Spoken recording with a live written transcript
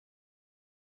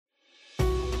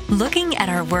Looking at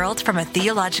our world from a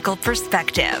theological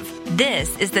perspective.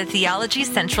 This is the Theology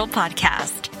Central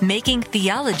Podcast, making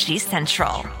theology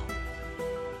central.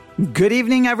 Good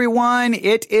evening, everyone.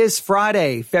 It is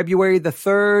Friday, February the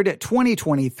 3rd,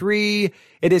 2023.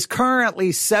 It is currently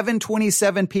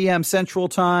 7:27 p.m. Central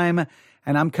Time,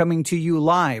 and I'm coming to you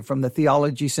live from the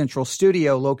Theology Central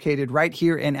studio located right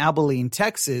here in Abilene,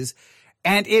 Texas.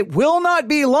 And it will not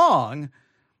be long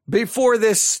before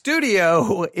this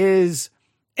studio is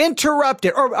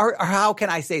interrupted, or how can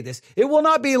I say this? It will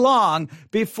not be long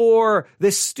before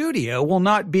this studio will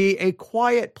not be a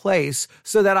quiet place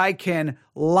so that I can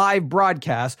live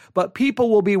broadcast, but people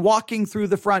will be walking through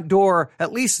the front door,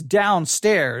 at least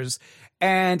downstairs,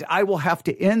 and I will have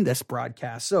to end this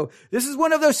broadcast. So this is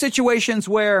one of those situations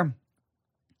where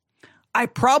I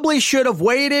probably should have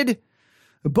waited,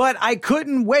 but I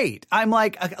couldn't wait. I'm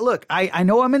like, look, I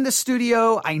know I'm in the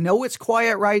studio. I know it's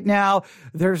quiet right now.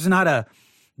 There's not a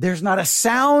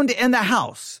sound in the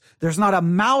house. There's not a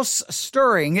mouse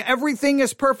stirring. Everything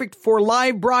is perfect for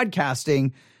live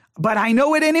broadcasting, but I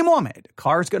know at any moment, a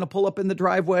car's going to pull up in the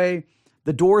driveway,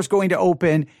 the door's going to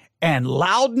open, and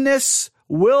loudness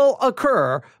will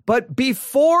occur. But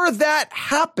before that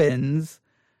happens,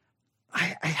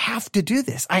 I have to do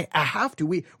this. I have to.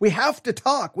 We have to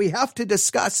talk. We have to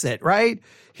discuss it, right?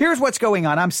 Here's what's going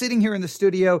on. I'm sitting here in the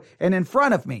studio, and in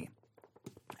front of me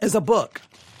is a book.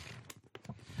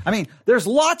 I mean, there's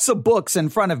lots of books in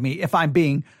front of me, if I'm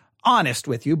being honest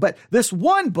with you, but this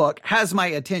one book has my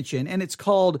attention, and it's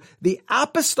called The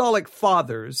Apostolic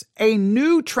Fathers, a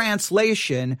New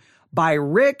Translation by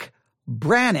Rick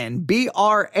Brannan,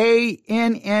 Brannan.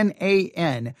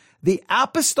 The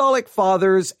Apostolic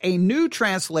Fathers, a New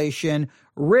Translation,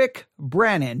 Rick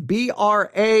Brannan, Brannan.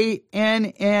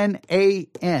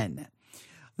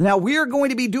 Now, we are going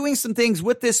to be doing some things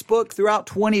with this book throughout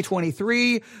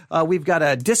 2023. We've got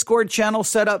a Discord channel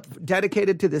set up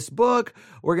dedicated to this book.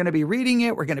 We're going to be reading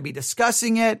it. We're going to be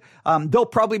discussing it. There'll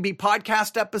probably be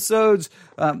podcast episodes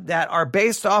that are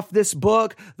based off this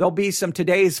book. There'll be some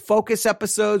Today's Focus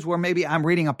episodes where maybe I'm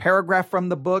reading a paragraph from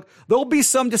the book. There'll be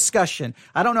some discussion.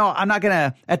 I don't know. I'm not going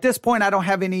to, at this point, I don't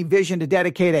have any vision to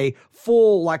dedicate a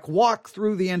full walk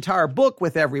through the entire book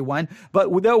with everyone,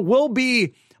 but there will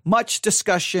be much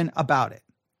discussion about it.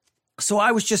 So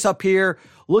I was just up here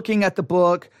looking at the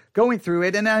book, going through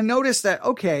it, and I noticed that,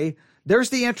 okay, there's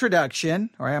the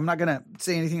introduction. All right, I'm not going to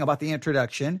say anything about the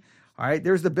introduction. All right,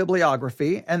 there's the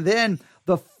bibliography. And then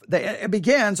it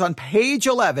begins on page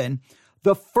 11,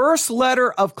 the first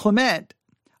letter of Clement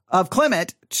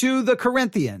to the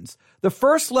Corinthians. The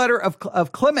first letter of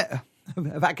Clement,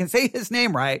 if I can say his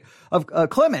name right, of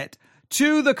Clement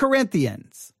to the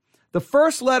Corinthians. The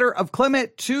first letter of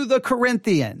Clement to the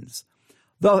Corinthians.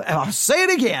 I'll say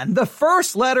it again. The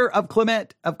first letter of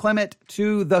Clement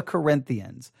to the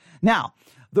Corinthians. Now,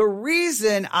 the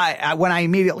reason when I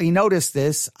immediately noticed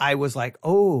this, I was like,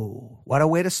 oh, what a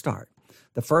way to start.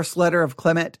 The first letter of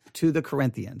Clement to the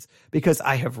Corinthians, because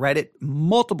I have read it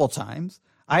multiple times.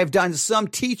 I have done some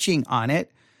teaching on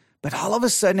it, but all of a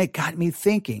sudden it got me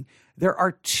thinking. There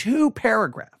are two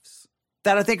paragraphs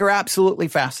that I think are absolutely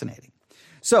fascinating.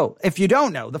 So if you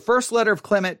don't know, the first letter of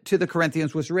Clement to the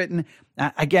Corinthians was written,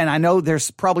 again, I know there's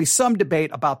probably some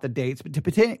debate about the dates, but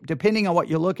depending on what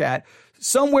you look at,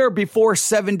 somewhere before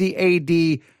 70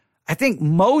 AD. I think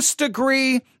most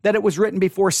agree that it was written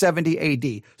before 70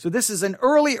 AD. So this is an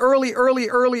early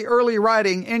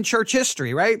writing in church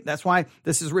history, right? That's why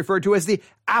this is referred to as the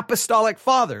Apostolic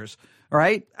Fathers,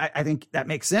 right? I think that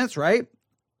makes sense, right?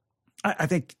 I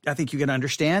think you can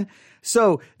understand.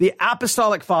 So the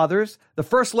Apostolic Fathers, the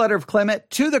first letter of Clement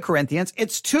to the Corinthians,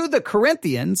 it's to the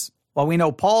Corinthians. Well, we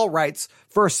know Paul writes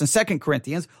 1st and 2nd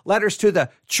Corinthians, letters to the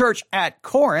church at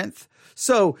Corinth.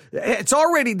 So it's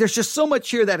already, there's just so much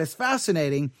here that is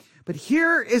fascinating. But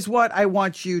here is what I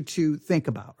want you to think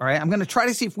about. All right. I'm going to try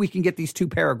to see if we can get these two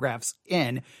paragraphs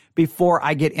in before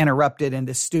I get interrupted and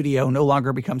the studio no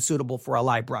longer becomes suitable for a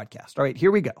live broadcast. All right, here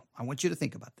we go. I want you to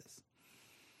think about this.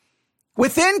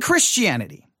 Within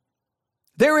Christianity,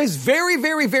 there is very,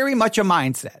 very, very much a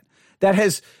mindset that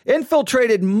has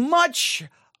infiltrated much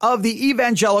of the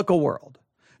evangelical world.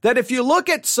 That if you look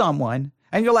at someone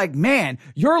and you're like, man,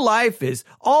 your life is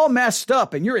all messed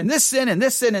up and you're in this sin and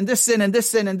this sin and this sin and this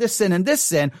sin and this sin and this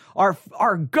sin,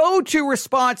 our go-to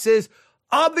response is,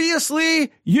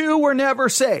 obviously, you were never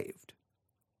saved.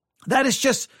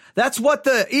 That's what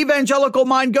the evangelical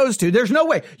mind goes to. There's no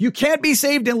way. You can't be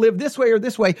saved and live this way or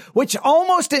this way, which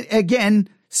almost, again,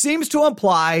 seems to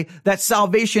imply that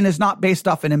salvation is not based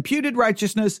off an imputed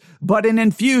righteousness, but an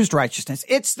infused righteousness.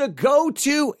 It's the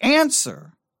go-to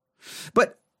answer.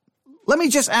 But let me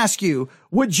just ask you,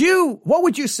 what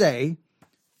would you say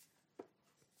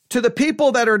to the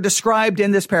people that are described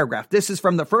in this paragraph? This is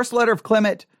from the first letter of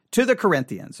Clement to the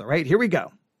Corinthians. All right, here we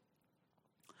go.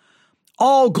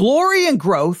 All glory and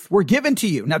growth were given to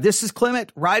you. Now, this is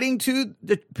Clement writing to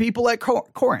the people at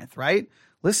Corinth, right?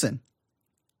 Listen.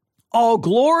 All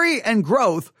glory and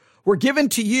growth were given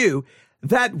to you.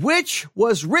 That which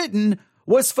was written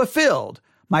was fulfilled.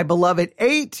 My beloved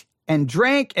ate and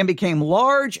drank and became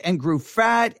large and grew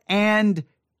fat and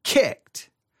kicked.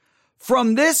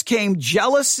 From this came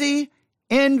jealousy,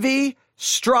 envy,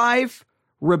 strife,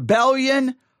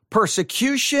 rebellion,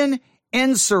 persecution,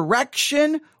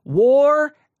 insurrection,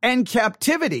 war, and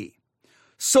captivity.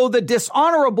 So the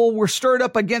dishonorable were stirred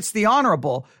up against the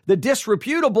honorable, the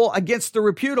disreputable against the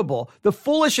reputable, the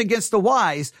foolish against the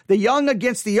wise, the young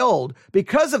against the old.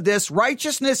 Because of this,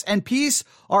 righteousness and peace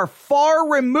are far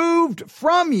removed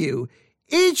from you.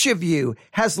 Each of you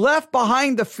has left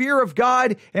behind the fear of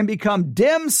God and become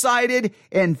dim-sighted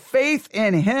in faith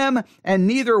in him, and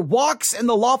neither walks in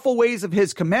the lawful ways of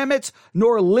his commandments,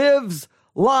 nor lives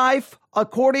life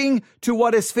according to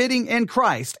what is fitting in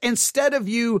Christ.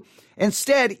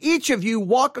 Instead, each of you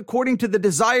walk according to the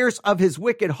desires of his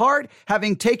wicked heart,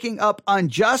 having taken up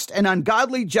unjust and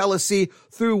ungodly jealousy,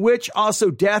 through which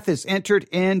also death is entered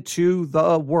into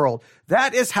the world.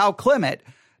 That is how Clement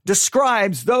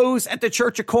describes those at the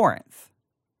church of Corinth.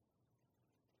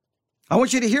 I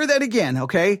want you to hear that again,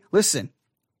 okay? Listen.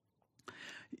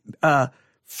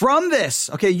 From this,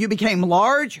 okay, you became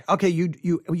large. Okay,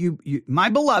 you, my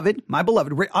beloved,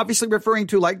 obviously referring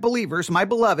to like believers, my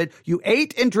beloved, you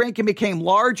ate and drank and became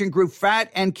large and grew fat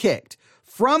and kicked.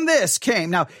 From this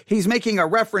came, now he's making a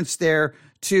reference there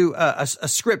to a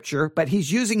scripture, but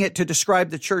he's using it to describe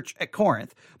the church at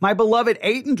Corinth. My beloved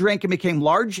ate and drank and became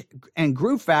large and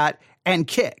grew fat and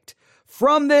kicked.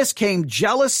 From this came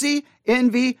jealousy,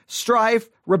 envy, strife,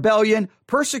 rebellion,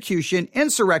 persecution,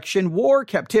 insurrection, war,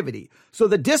 captivity. So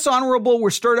the dishonorable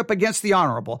were stirred up against the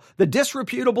honorable, the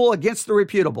disreputable against the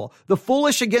reputable, the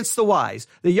foolish against the wise,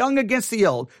 the young against the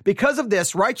old. Because of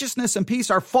this, righteousness and peace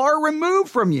are far removed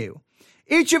from you.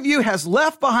 Each of you has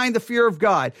left behind the fear of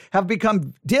God, have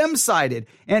become dim-sighted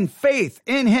in faith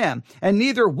in him, and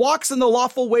neither walks in the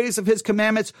lawful ways of his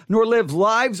commandments, nor lives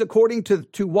lives according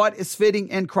to what is fitting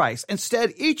in Christ.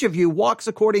 Instead, each of you walks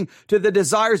according to the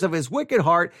desires of his wicked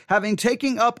heart, having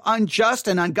taken up unjust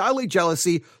and ungodly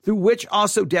jealousy, through which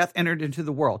also death entered into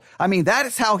the world. I mean, that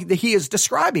is how he is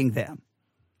describing them.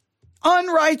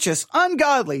 Unrighteous,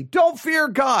 ungodly, don't fear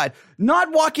God,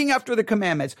 not walking after the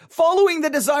commandments, following the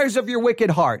desires of your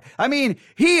wicked heart. I mean,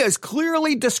 he is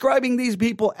clearly describing these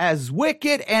people as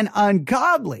wicked and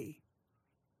ungodly.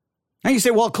 And you say,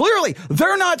 well, clearly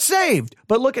they're not saved.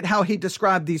 But look at how he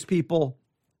described these people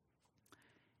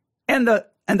and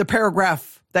the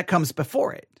paragraph that comes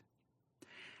before it.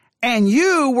 And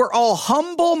you were all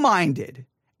humble-minded,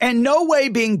 and no way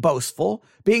being boastful,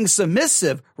 being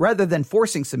submissive rather than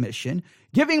forcing submission,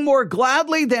 giving more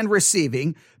gladly than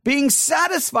receiving, being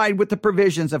satisfied with the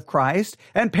provisions of Christ,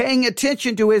 and paying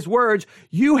attention to his words,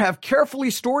 you have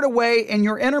carefully stored away in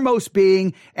your innermost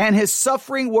being, and his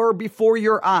suffering were before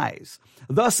your eyes.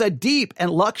 Thus a deep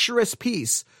and luxurious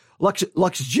peace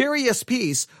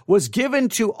was given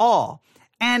to all,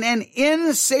 and an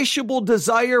insatiable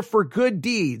desire for good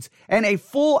deeds, and a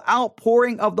full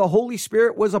outpouring of the Holy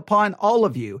Spirit was upon all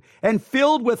of you, and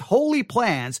filled with holy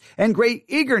plans and great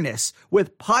eagerness,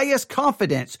 with pious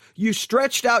confidence, you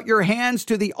stretched out your hands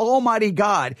to the Almighty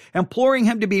God, imploring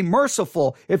him to be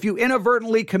merciful if you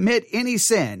inadvertently commit any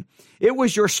sin. It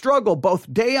was your struggle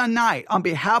both day and night on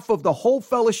behalf of the whole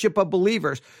fellowship of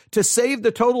believers to save the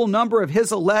total number of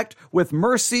his elect with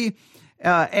mercy.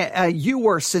 You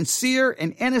were sincere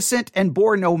and innocent and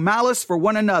bore no malice for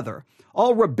one another.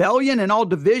 All rebellion and all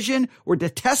division were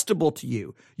detestable to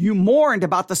you. You mourned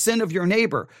about the sin of your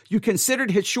neighbor. You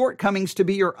considered his shortcomings to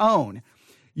be your own.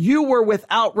 You were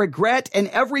without regret in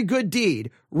every good deed,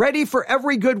 ready for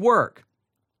every good work.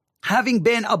 Having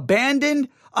been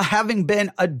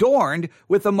adorned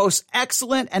with the most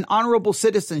excellent and honorable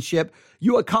citizenship,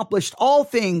 you accomplished all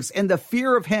things in the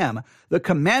fear of him. The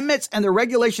commandments and the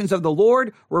regulations of the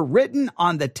Lord were written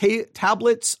on the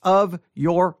tablets of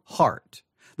your heart.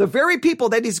 The very people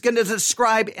that he's going to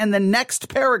describe in the next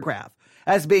paragraph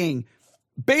as being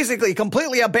basically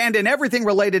completely abandoned everything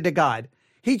related to God.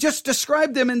 He just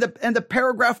described them in the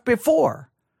paragraph before.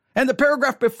 And the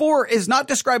paragraph before is not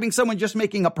describing someone just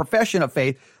making a profession of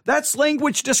faith. That's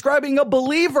language describing a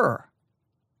believer.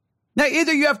 Now,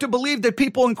 either you have to believe that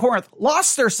people in Corinth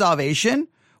lost their salvation,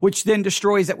 which then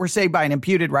destroys that we're saved by an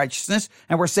imputed righteousness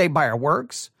and we're saved by our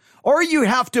works, or you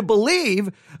have to believe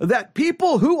that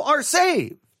people who are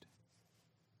saved,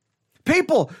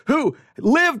 people who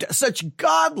lived such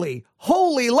godly,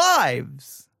 holy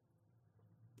lives,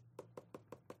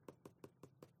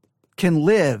 can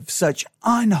live such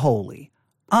unholy,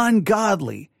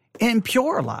 ungodly,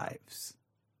 impure lives.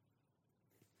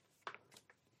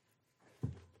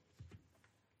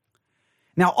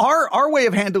 Now, our way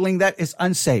of handling that is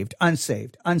unsaved,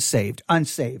 unsaved, unsaved,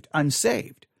 unsaved,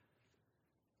 unsaved.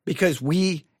 Because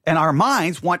we, in our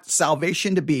minds, want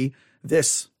salvation to be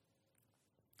this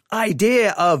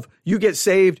idea of you get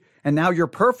saved and now you're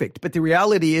perfect. But the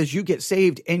reality is you get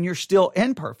saved and you're still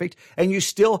imperfect and you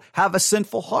still have a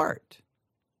sinful heart.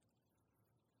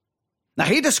 Now,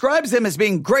 he describes them as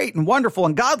being great and wonderful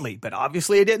and godly, but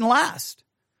obviously it didn't last.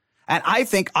 And I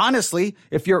think, honestly,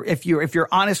 if you're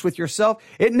honest with yourself,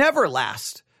 it never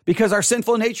lasts because our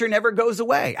sinful nature never goes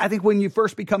away. I think when you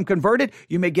first become converted,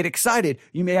 you may get excited.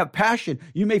 You may have passion.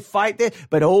 You may fight it.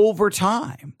 But over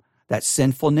time, that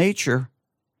sinful nature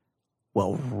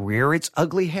will rear its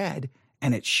ugly head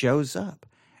and it shows up.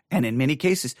 And in many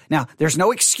cases, now there's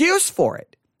no excuse for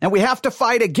it and we have to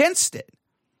fight against it.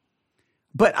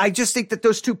 But I just think that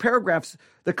those two paragraphs,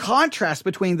 the contrast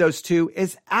between those two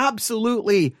is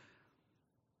absolutely,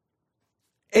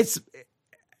 it's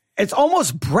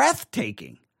almost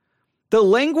breathtaking. The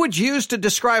language used to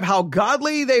describe how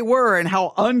godly they were and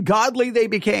how ungodly they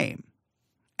became.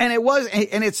 And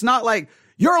it's not like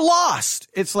you're lost.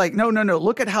 It's like, no.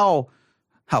 Look at how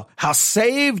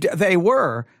saved they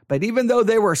were. But even though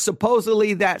they were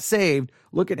supposedly that saved,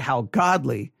 look at how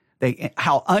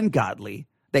ungodly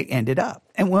they ended up.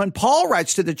 And when Paul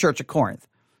writes to the church of Corinth,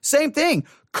 same thing.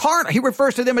 Carnal. He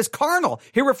refers to them as carnal.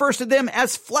 He refers to them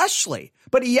as fleshly,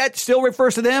 but he yet still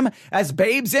refers to them as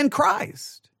babes in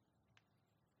Christ.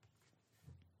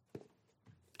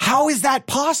 How is that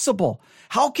possible?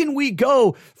 How can we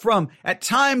go from, at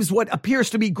times, what appears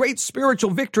to be great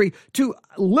spiritual victory to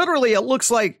literally it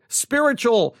looks like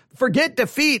spiritual, forget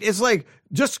defeat. It's like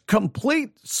just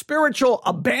complete spiritual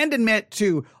abandonment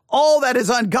to all that is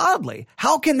ungodly.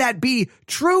 How can that be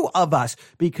true of us?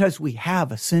 Because we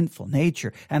have a sinful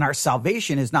nature and our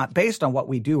salvation is not based on what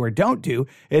we do or don't do.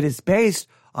 It is based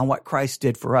on what Christ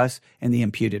did for us in the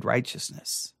imputed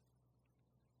righteousness.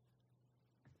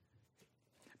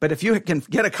 But if you can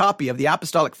get a copy of the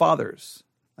Apostolic Fathers,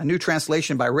 a new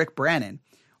translation by Rick Brannon,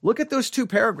 look at those two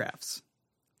paragraphs.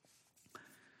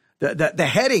 The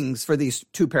headings for these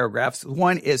two paragraphs,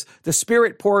 one is the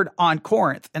Spirit poured on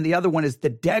Corinth, and the other one is the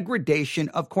degradation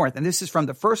of Corinth. And this is from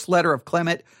the first letter of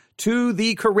Clement to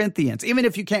the Corinthians. Even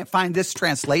if you can't find this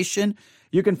translation,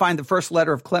 you can find the first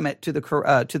letter of Clement to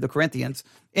the Corinthians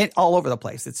all over the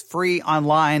place. It's free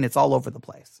online. It's all over the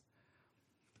place.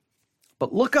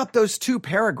 But look up those two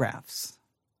paragraphs.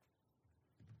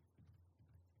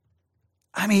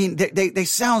 I mean, they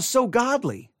sound so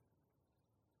godly.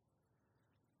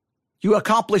 You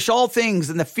accomplish all things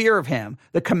in the fear of him.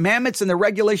 The commandments and the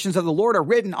regulations of the Lord are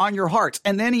written on your hearts.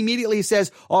 And then immediately he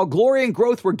says, all glory and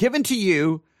growth were given to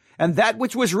you, and that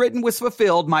which was written was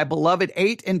fulfilled. My beloved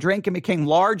ate and drank and became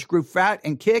large, grew fat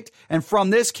and kicked. And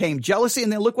from this came jealousy.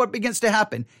 And then look what begins to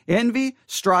happen. Envy,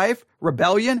 strife,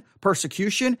 rebellion,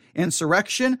 persecution,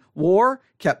 insurrection, war,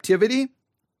 captivity.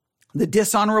 The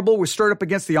dishonorable was stirred up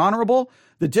against the honorable,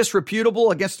 the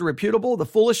disreputable against the reputable, the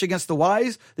foolish against the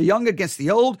wise, the young against the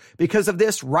old. Because of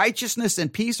this, righteousness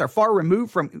and peace are far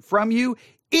removed from you.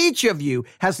 Each of you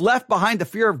has left behind the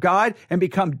fear of God and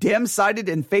become dim-sighted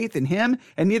in faith in him,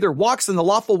 and neither walks in the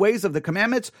lawful ways of the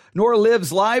commandments, nor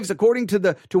lives lives according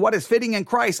to what is fitting in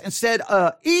Christ. Instead,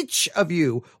 each of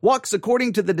you walks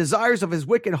according to the desires of his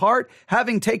wicked heart,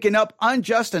 having taken up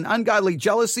unjust and ungodly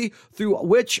jealousy, through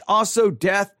which also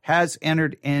death has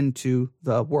entered into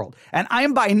the world. And I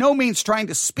am by no means trying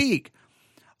to speak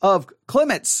of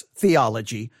Clement's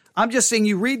theology. I'm just saying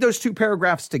you read those two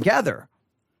paragraphs together.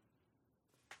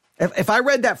 If I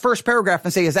read that first paragraph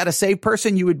and say, is that a saved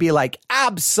person? You would be like,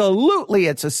 absolutely,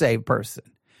 it's a saved person.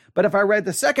 But if I read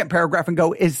the second paragraph and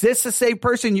go, is this a saved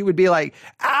person? You would be like,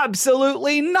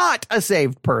 absolutely not a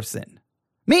saved person.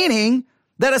 Meaning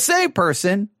that a saved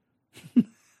person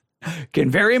can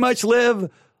very much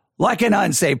live like an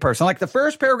unsaved person. Like the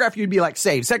first paragraph, you'd be like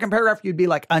saved. Second paragraph, you'd be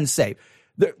like unsaved.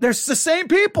 They're the same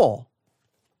people.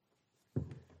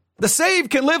 The saved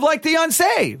can live like the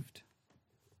unsaved.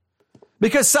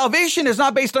 Because salvation is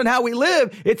not based on how we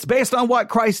live. It's based on what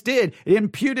Christ did,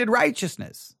 imputed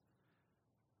righteousness.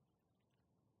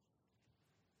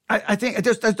 I think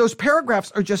those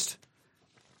paragraphs are just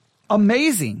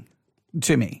amazing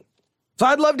to me. So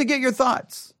I'd love to get your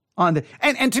thoughts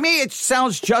and to me, it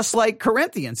sounds just like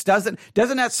Corinthians. Doesn't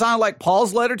that sound like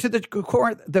Paul's letter to the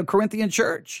Corinthian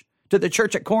church, to the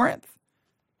church at Corinth?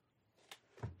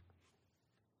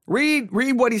 Read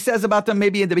what he says about them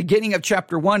maybe in the beginning of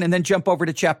chapter 1 and then jump over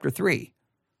to chapter 3.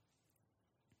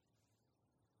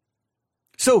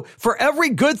 So for every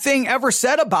good thing ever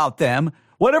said about them,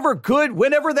 whenever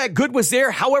that good was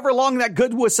there, however long that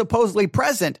good was supposedly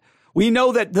present, we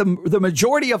know that the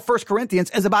majority of 1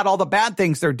 Corinthians is about all the bad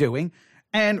things they're doing.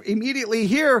 And immediately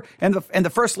here in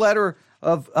the first letter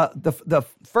of the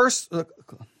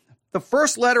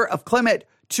first letter of Clement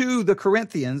to the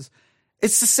Corinthians,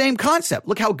 it's the same concept.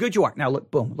 Look how good you are. Now look,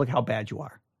 boom, look how bad you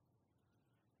are.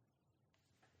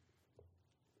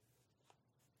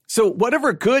 So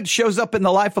whatever good shows up in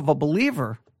the life of a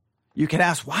believer, you can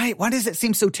ask, why does it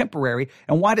seem so temporary?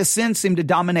 And why does sin seem to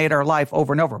dominate our life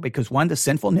over and over? Because one, the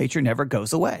sinful nature never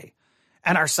goes away.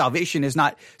 And our salvation is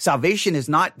not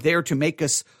there to make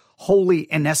us holy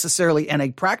and necessarily in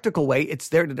a practical way. It's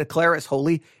there to declare us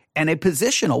holy in a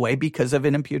positional way because of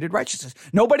an imputed righteousness.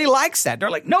 Nobody likes that.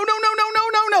 They're like, no.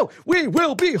 We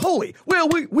will be holy.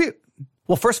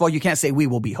 Well, first of all, you can't say we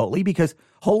will be holy because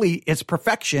holy is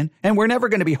perfection, and we're never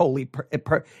going to be holy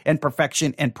in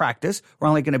perfection and practice. We're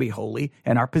only going to be holy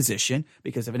in our position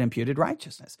because of an imputed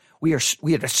righteousness. We have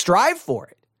to strive for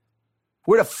it.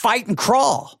 We're to fight and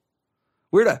crawl.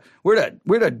 We're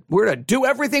to do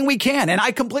everything we can, and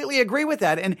I completely agree with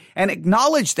that, and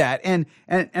acknowledge that, and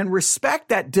respect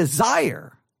that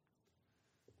desire.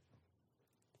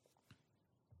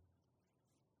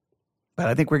 But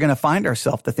I think we're going to find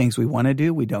ourselves the things we want to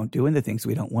do, we don't do, and the things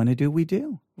we don't want to do, we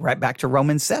do. Right back to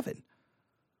Romans 7.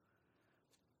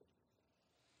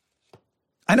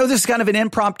 I know this is kind of an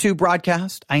impromptu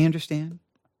broadcast. I understand.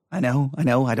 I know.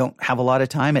 I don't have a lot of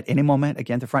time at any moment.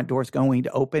 Again, the front door is going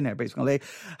to open. Everybody's going to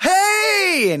say,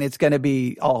 hey, and it's going to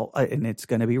be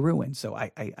ruined. So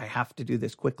I have to do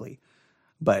this quickly.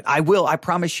 But I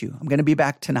promise you, I'm going to be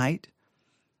back tonight.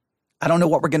 I don't know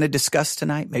what we're going to discuss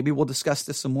tonight. Maybe we'll discuss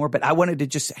this some more, but I wanted to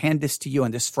just hand this to you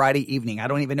on this Friday evening. I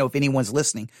don't even know if anyone's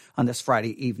listening on this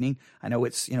Friday evening. I know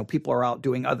it's, people are out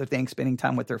doing other things, spending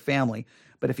time with their family.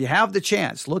 But if you have the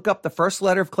chance, look up the first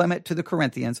letter of Clement to the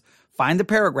Corinthians, find the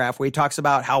paragraph where he talks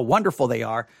about how wonderful they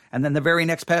are, and then the very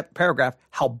next paragraph,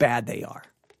 how bad they are.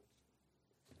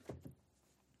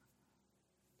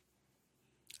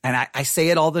 And I say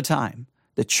it all the time.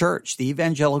 The church, the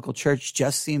evangelical church,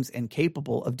 just seems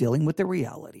incapable of dealing with the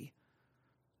reality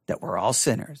that we're all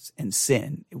sinners, and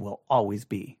sin will always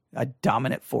be a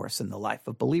dominant force in the life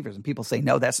of believers. And people say,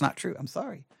 no, that's not true. I'm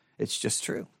sorry. It's just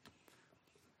true.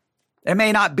 It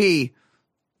may not be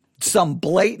some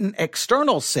blatant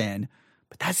external sin,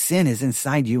 but that sin is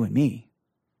inside you and me.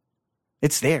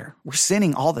 It's there. We're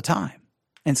sinning all the time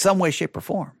in some way, shape, or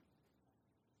form.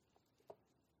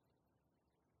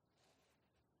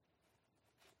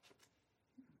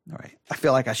 All right. I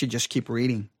feel like I should just keep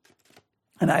reading.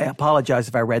 And I apologize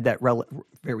if I read that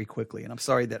very quickly. And I'm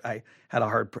sorry that I had a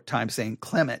hard time saying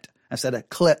Clement. I said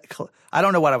I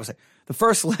don't know what I was saying. The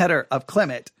first letter of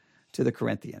Clement to the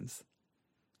Corinthians.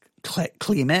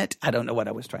 Clement. I don't know what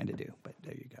I was trying to do, but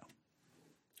there you go.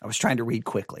 I was trying to read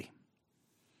quickly.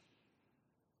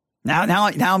 Now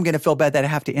I'm going to feel bad that I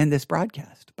have to end this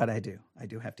broadcast, but I do. I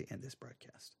do have to end this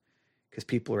broadcast because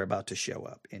people are about to show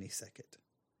up any second.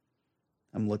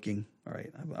 I'm looking. All right.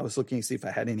 I was looking to see if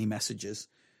I had any messages,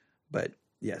 but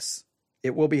yes,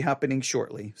 it will be happening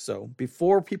shortly. So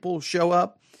before people show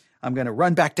up, I'm going to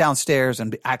run back downstairs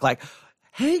and act like,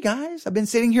 hey guys, I've been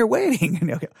sitting here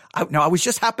waiting. I was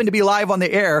just happened to be live on the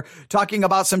air talking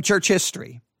about some church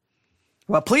history.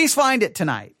 Well, please find it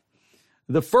tonight.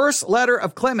 The first letter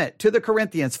of Clement to the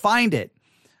Corinthians. Find it.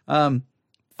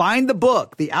 Find the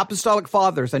book, The Apostolic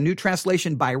Fathers, a new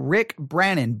translation by Rick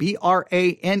Brannan,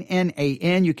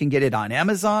 Brannan. You can get it on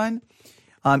Amazon.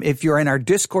 If you're in our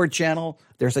Discord channel,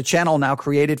 there's a channel now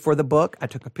created for the book. I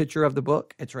took a picture of the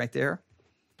book. It's right there.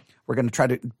 We're going to try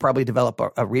to probably develop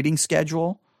a reading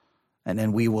schedule, and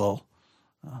then we will.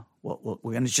 We're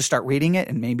going to just start reading it,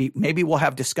 and maybe we'll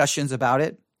have discussions about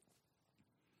it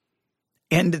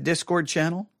in the Discord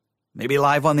channel, maybe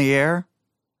live on the air.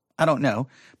 I don't know,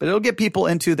 but it'll get people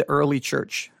into the early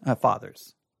church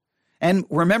fathers. And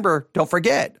remember, don't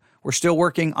forget, we're still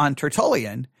working on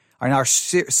Tertullian in our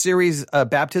series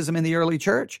Baptism in the Early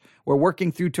Church. We're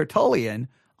working through Tertullian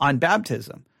on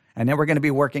baptism. And then we're going to be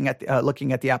looking at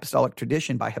the apostolic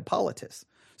tradition by Hippolytus.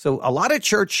 So a lot of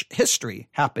church history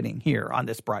happening here on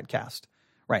this broadcast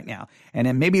right now. And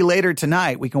then maybe later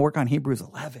tonight, we can work on Hebrews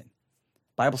 11,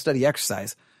 Bible study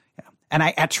exercise. And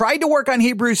I tried to work on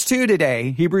Hebrews 2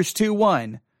 today, Hebrews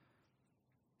 2:1.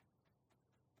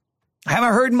 I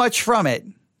haven't heard much from it.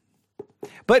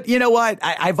 But you know what?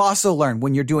 I've also learned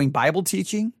when you're doing Bible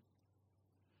teaching,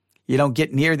 you don't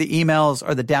get near the emails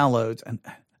or the downloads. And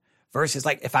versus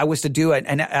like if I was to do a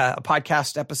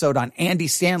podcast episode on Andy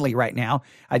Stanley right now,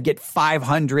 I'd get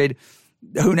 500.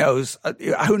 Who knows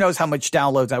how much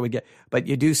downloads I would get. But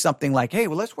you do something like, hey,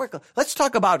 well, let's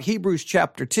talk about Hebrews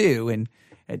chapter 2. And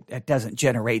it doesn't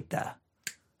generate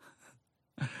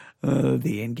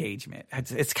the engagement.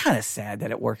 It's kind of sad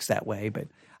that it works that way, but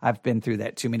I've been through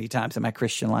that too many times in my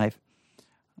Christian life,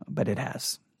 but it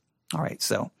has. All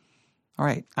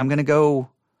right. I'm going to go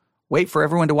wait for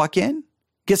everyone to walk in,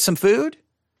 get some food,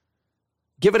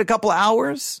 give it a couple of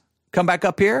hours, come back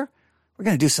up here. We're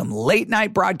going to do some late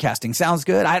night broadcasting. Sounds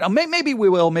good. Maybe we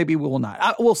will. Maybe we will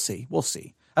not. We'll see.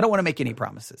 I don't want to make any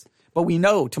promises, but we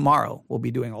know tomorrow we'll be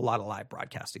doing a lot of live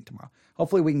broadcasting tomorrow.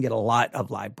 Hopefully we can get a lot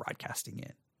of live broadcasting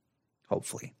in.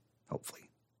 Hopefully.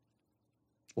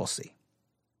 We'll see.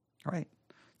 All right.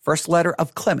 First letter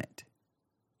of Clement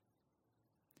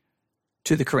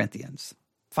to the Corinthians.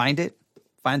 Find it.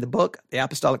 Find the book, The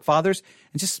Apostolic Fathers,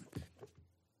 and just,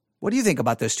 what do you think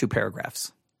about those 2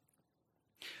 paragraphs?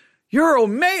 You're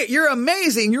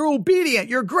amazing. You're obedient.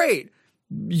 You're great.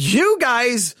 You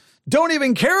guys don't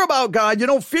even care about God. You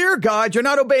don't fear God. You're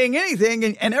not obeying anything.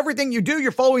 And everything you do,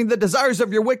 you're following the desires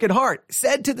of your wicked heart.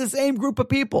 Said to the same group of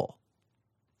people.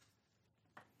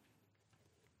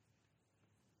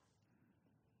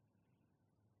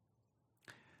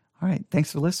 All right.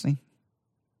 Thanks for listening.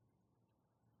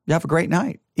 You have a great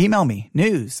night. Email me,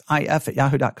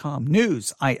 newsif@yahoo.com,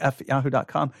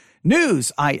 newsif@yahoo.com,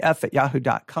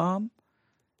 newsif@yahoo.com.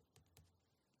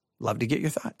 Love to get your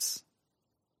thoughts.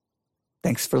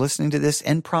 Thanks for listening to this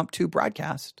impromptu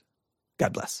broadcast.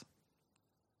 God bless.